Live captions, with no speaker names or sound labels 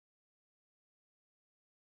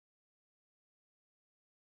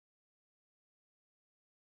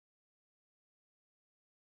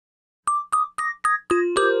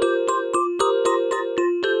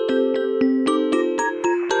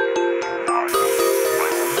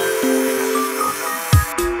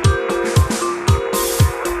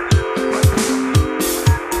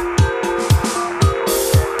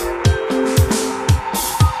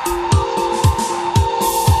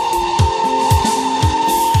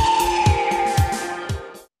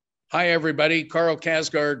Hi, everybody. Carl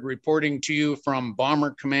Kasgard reporting to you from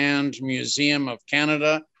Bomber Command Museum of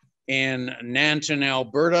Canada in Nanton,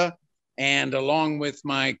 Alberta, and along with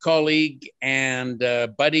my colleague and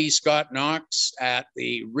buddy Scott Knox at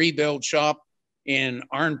the Rebuild Shop in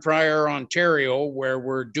Arnprior, Ontario, where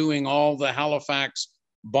we're doing all the Halifax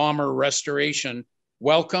bomber restoration.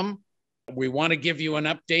 Welcome. We want to give you an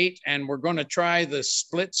update, and we're going to try the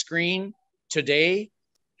split screen today,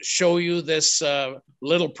 show you this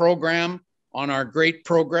little program on our great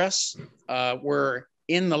progress. We're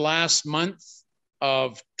in the last month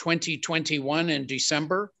of 2021 in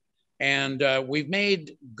December, and we've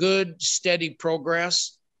made good, steady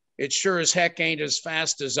progress. It sure as heck ain't as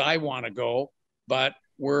fast as I want to go, but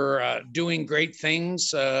we're doing great things.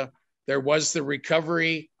 There was the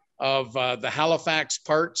recovery of the Halifax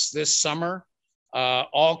parts this summer,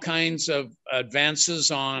 all kinds of advances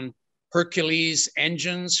on Hercules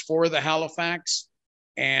engines for the Halifax.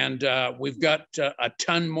 And we've got a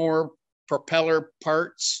ton more propeller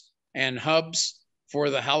parts and hubs for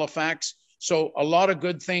the Halifax. So a lot of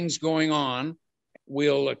good things going on.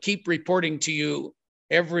 We'll keep reporting to you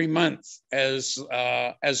every month as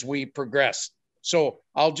we progress. So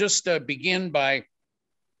I'll just begin by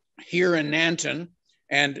here in Nanton.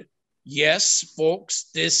 And yes,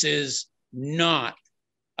 folks, this is not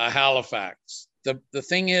a Halifax. The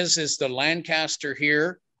thing is the Lancaster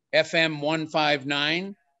here, FM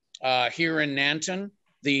 159 here in Nanton.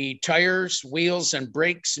 The tires, wheels, and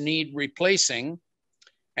brakes need replacing.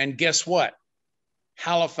 And guess what?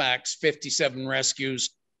 Halifax 57 Rescue's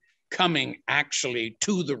coming actually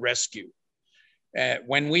to the rescue.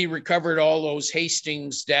 When we recovered all those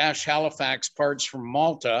Hastings-Halifax parts from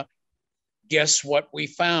Malta, guess what we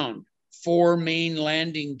found? 4 main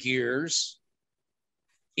landing gears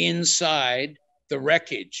inside the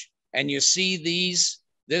wreckage. And you see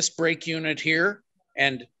this brake unit here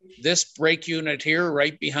and this brake unit here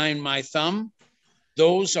right behind my thumb.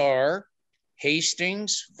 Those are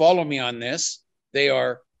Hastings. Follow me on this. They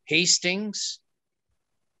are Hastings,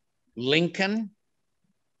 Lincoln,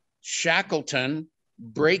 Shackleton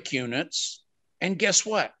brake units. And guess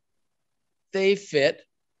what? They fit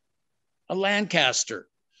a Lancaster.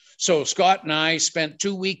 So Scott and I spent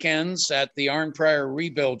 2 weekends at the Arnprior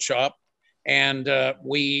Rebuild Shop, and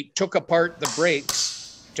we took apart the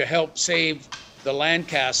brakes to help save the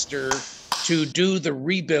Lancaster to do the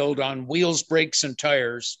rebuild on wheels, brakes, and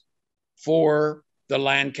tires for the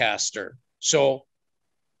Lancaster. So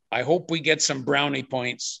I hope we get some brownie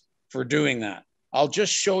points for doing that. I'll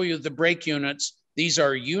just show you the brake units. These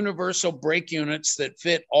are universal brake units that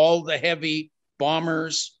fit all the heavy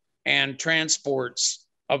bombers and transports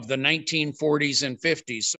of the 1940s and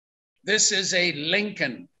 50s. This is a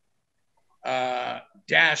Lincoln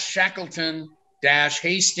Shackleton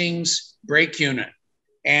Hastings brake unit.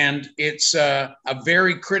 And it's a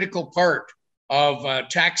very critical part of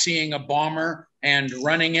taxiing a bomber and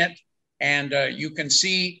running it. And you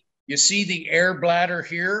see the air bladder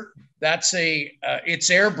here. That's it's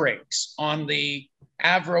air brakes. On the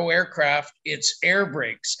Avro aircraft, it's air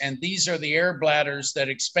brakes. And these are the air bladders that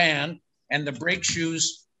expand, and the brake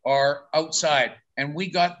shoes are outside. And we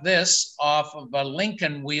got this off of a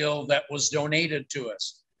Lincoln wheel that was donated to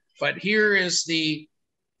us. But here is the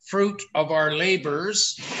fruit of our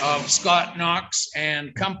labors of Scott Knox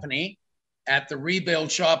and company at the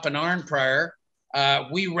Rebuild Shop in Arnprior.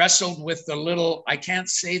 We wrestled with the little, I can't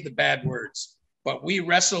say the bad words, but we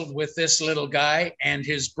wrestled with this little guy and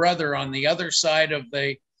his brother on the other side of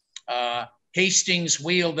the Hastings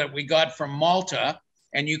wheel that we got from Malta.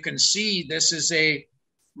 And you can see this is a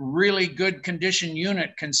really good condition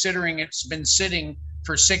unit considering it's been sitting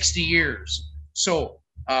for 60 years. So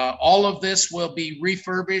all of this will be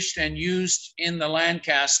refurbished and used in the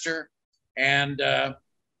Lancaster. And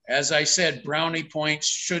as I said, brownie points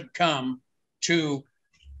should come to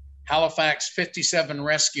Halifax 57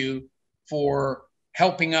 Rescue for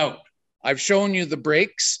helping out. I've shown you the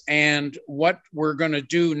brakes, and what we're going to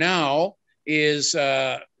do now is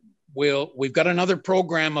we've got another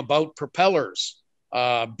program about propellers.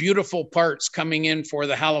 Beautiful parts coming in for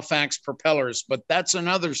the Halifax propellers, but that's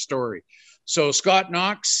another story. So Scott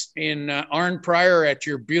Knox in Arnprior at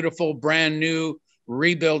your beautiful brand new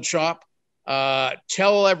Rebuild Shop.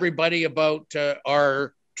 Tell everybody about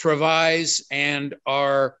our Travais and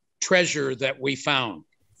our treasure that we found.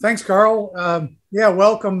 Thanks, Carl.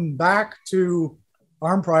 Welcome back to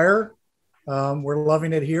Arnprior. We're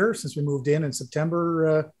loving it here since we moved in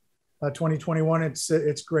September 2021.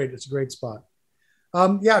 It's great. It's a great spot.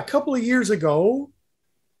 A couple of years ago,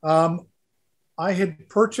 I had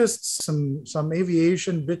purchased some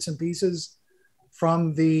aviation bits and pieces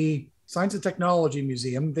from the Science and Technology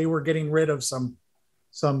Museum. They were getting rid of some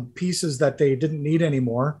pieces that they didn't need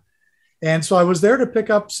anymore. And so I was there to pick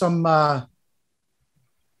up some other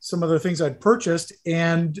things I'd purchased.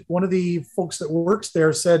 And one of the folks that works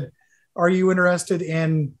there said, "Are you interested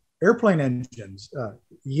in airplane engines?"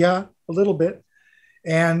 Yeah, a little bit.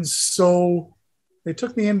 And so they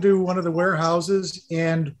took me into one of the warehouses,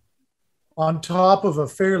 and on top of a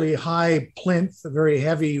fairly high plinth, a very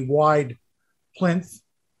heavy, wide plinth,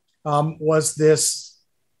 was this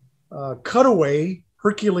cutaway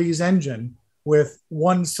Hercules engine with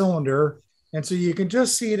one cylinder. And so you can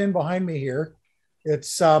just see it in behind me here.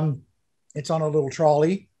 It's on a little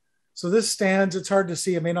trolley. So this stands, it's hard to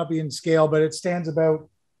see, it may not be in scale, but it stands about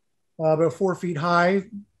 4 feet high.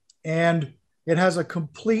 And it has a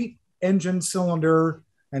complete engine cylinder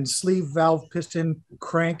and sleeve valve piston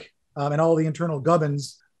crank and all the internal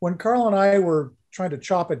gubbins. When Carl and I were trying to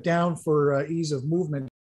chop it down for ease of movement,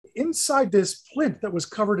 inside this plinth that was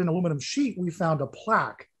covered in aluminum sheet, we found a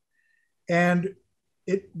plaque. And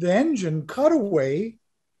the engine cutaway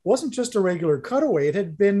wasn't just a regular cutaway. It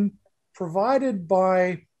had been provided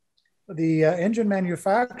by the engine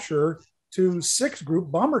manufacturer to 6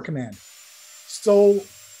 Group Bomber Command. So,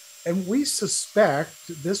 and we suspect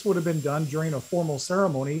this would have been done during a formal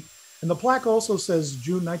ceremony. And the plaque also says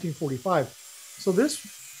June 1945. So this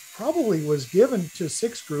probably was given to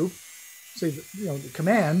 6 Group, say, the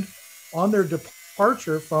command, on their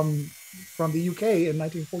departure from the UK in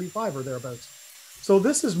 1945 or thereabouts. So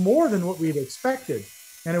this is more than what we'd expected.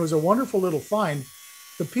 And it was a wonderful little find.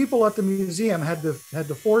 The people at the museum had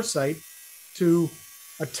the foresight to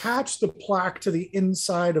attach the plaque to the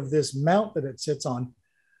inside of this mount that it sits on,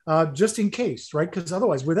 just in case, right? Because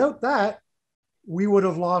otherwise, without that, we would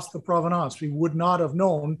have lost the provenance. We would not have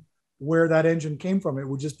known where that engine came from. It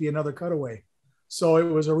would just be another cutaway. So it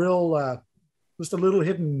was a real, just a little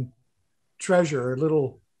hidden treasure, a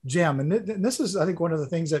little gem. And this is, I think, one of the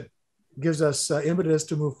things that gives us impetus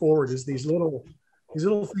to move forward, is these little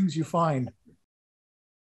things you find.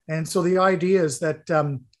 And so the idea is that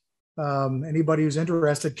anybody who's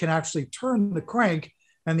interested can actually turn the crank,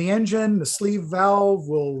 and the engine, the sleeve valve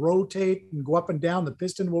will rotate and go up and down. The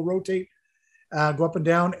piston will rotate, go up and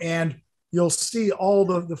down, and you'll see all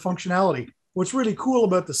the functionality. What's really cool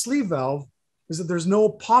about the sleeve valve is that there's no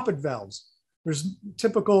poppet valves. There's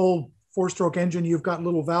typical 4-stroke engine, you've got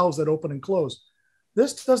little valves that open and close.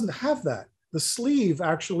 This doesn't have that. The sleeve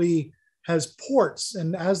actually has ports,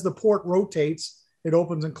 and as the port rotates, it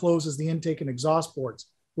opens and closes the intake and exhaust ports,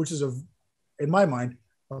 which is, in my mind,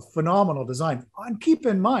 a phenomenal design. And keep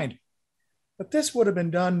in mind that this would have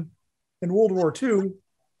been done in World War II,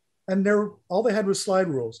 and all they had was slide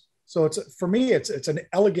rules. So for me, it's an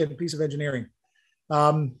elegant piece of engineering.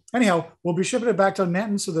 Anyhow, we'll be shipping it back to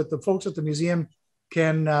Nanton so that the folks at the museum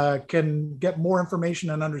can get more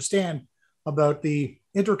information and understand about the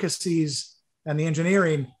intricacies and the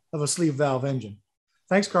engineering of a sleeve valve engine.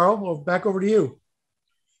 Thanks, Carl. Well, back over to you.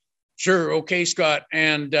 Sure. Okay, Scott.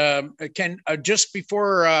 And Ken, just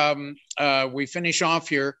before we finish off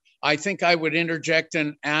here, I think I would interject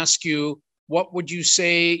and ask you, what would you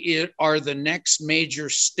say are the next major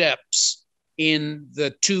steps in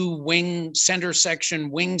the 2 center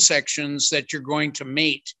section wing sections that you're going to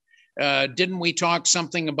mate? Didn't we talk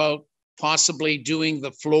something about possibly doing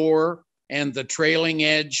the floor and the trailing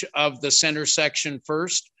edge of the center section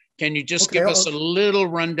first? Can you just give us a little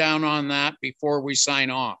rundown on that before we sign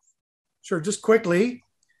off? Sure, just quickly.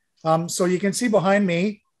 So you can see behind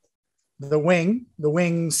me the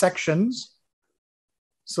wing sections.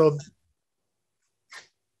 So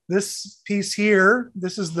this piece here,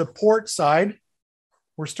 this is the port side.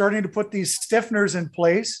 We're starting to put these stiffeners in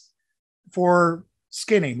place for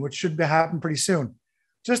skinning, which should happen pretty soon.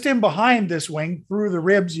 Just in behind this wing, through the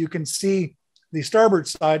ribs, you can see the starboard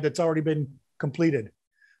side that's already been completed.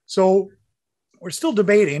 So we're still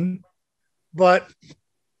debating, but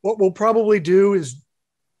what we'll probably do is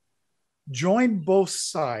join both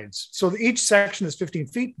sides. So each section is 15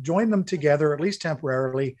 feet, join them together, at least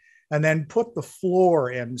temporarily, and then put the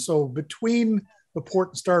floor in. So between the port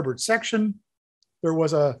and starboard section, there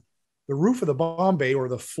was the roof of the bomb bay, or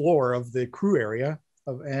the floor of the crew area,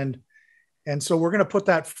 and so we're going to put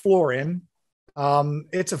that floor in.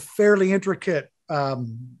 It's a fairly intricate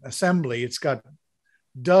assembly. It's got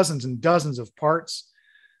dozens and dozens of parts,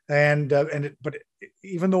 but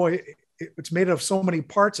even though it's made of so many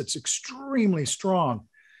parts, it's extremely strong,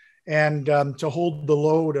 and to hold the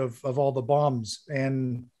load of all the bombs.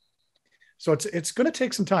 And so it's going to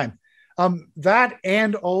take some time. That,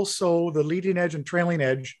 and also the leading edge and trailing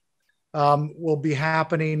edge will be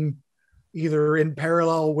happening either in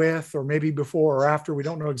parallel with or maybe before or after. We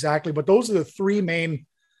don't know exactly, but those are the three main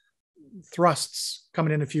thrusts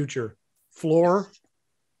coming in the future: floor,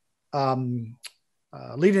 leading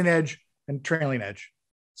edge, and trailing edge.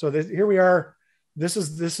 So here we are. This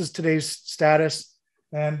is today's status,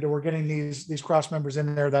 and we're getting these cross members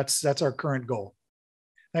in there. That's our current goal.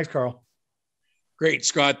 Thanks, Carl. Great,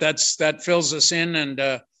 Scott. That fills us in,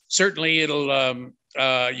 and certainly it'll.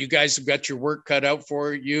 You guys have got your work cut out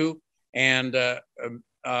for you, and the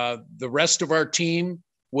rest of our team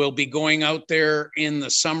will be going out there in the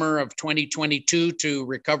summer of 2022 to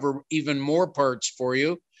recover even more parts for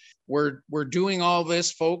you. We're doing all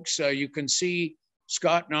this, folks. You can see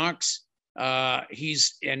Scott Knox.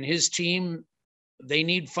 He's and his team. They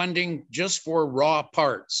need funding just for raw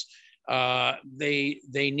parts. They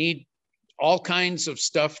need all kinds of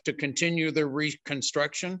stuff to continue their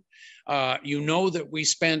reconstruction. You know that we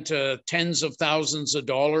spent tens of thousands of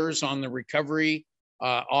dollars on the recovery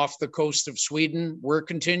off the coast of Sweden. We're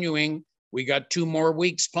continuing. We got 2 more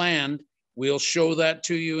weeks planned. We'll show that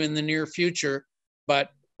to you in the near future. But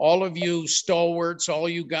all of you stalwarts, all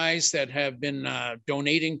you guys that have been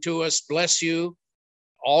donating to us, bless you.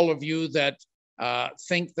 All of you that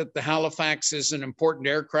think that the Halifax is an important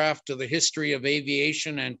aircraft to the history of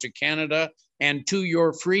aviation and to Canada and to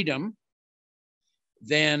your freedom,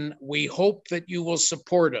 then we hope that you will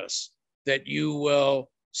support us, that you will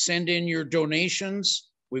send in your donations.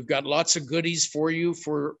 We've got lots of goodies for you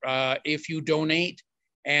for if you donate.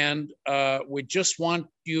 And we just want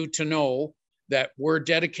you to know that we're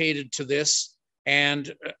dedicated to this.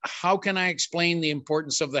 And how can I explain the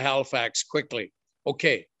importance of the Halifax quickly?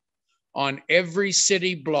 Okay, on every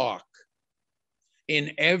city block,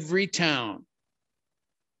 in every town,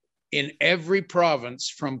 in every province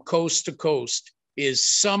from coast to coast is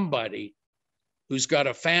somebody who's got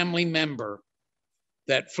a family member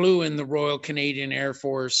that flew in the Royal Canadian Air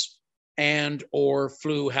Force and or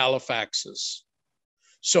flew Halifaxes.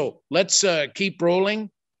 So let's keep rolling.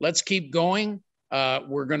 Let's keep going.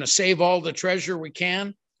 We're going to save all the treasure we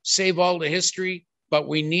can, save all the history, but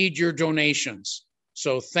we need your donations.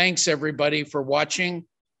 So thanks everybody for watching.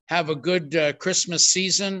 Have a good Christmas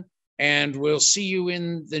season, and we'll see you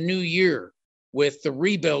in the new year with the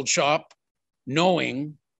rebuild shop,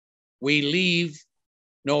 knowing we leave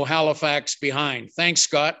no Halifax behind. Thanks,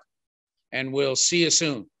 Scott, and we'll see you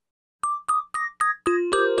soon.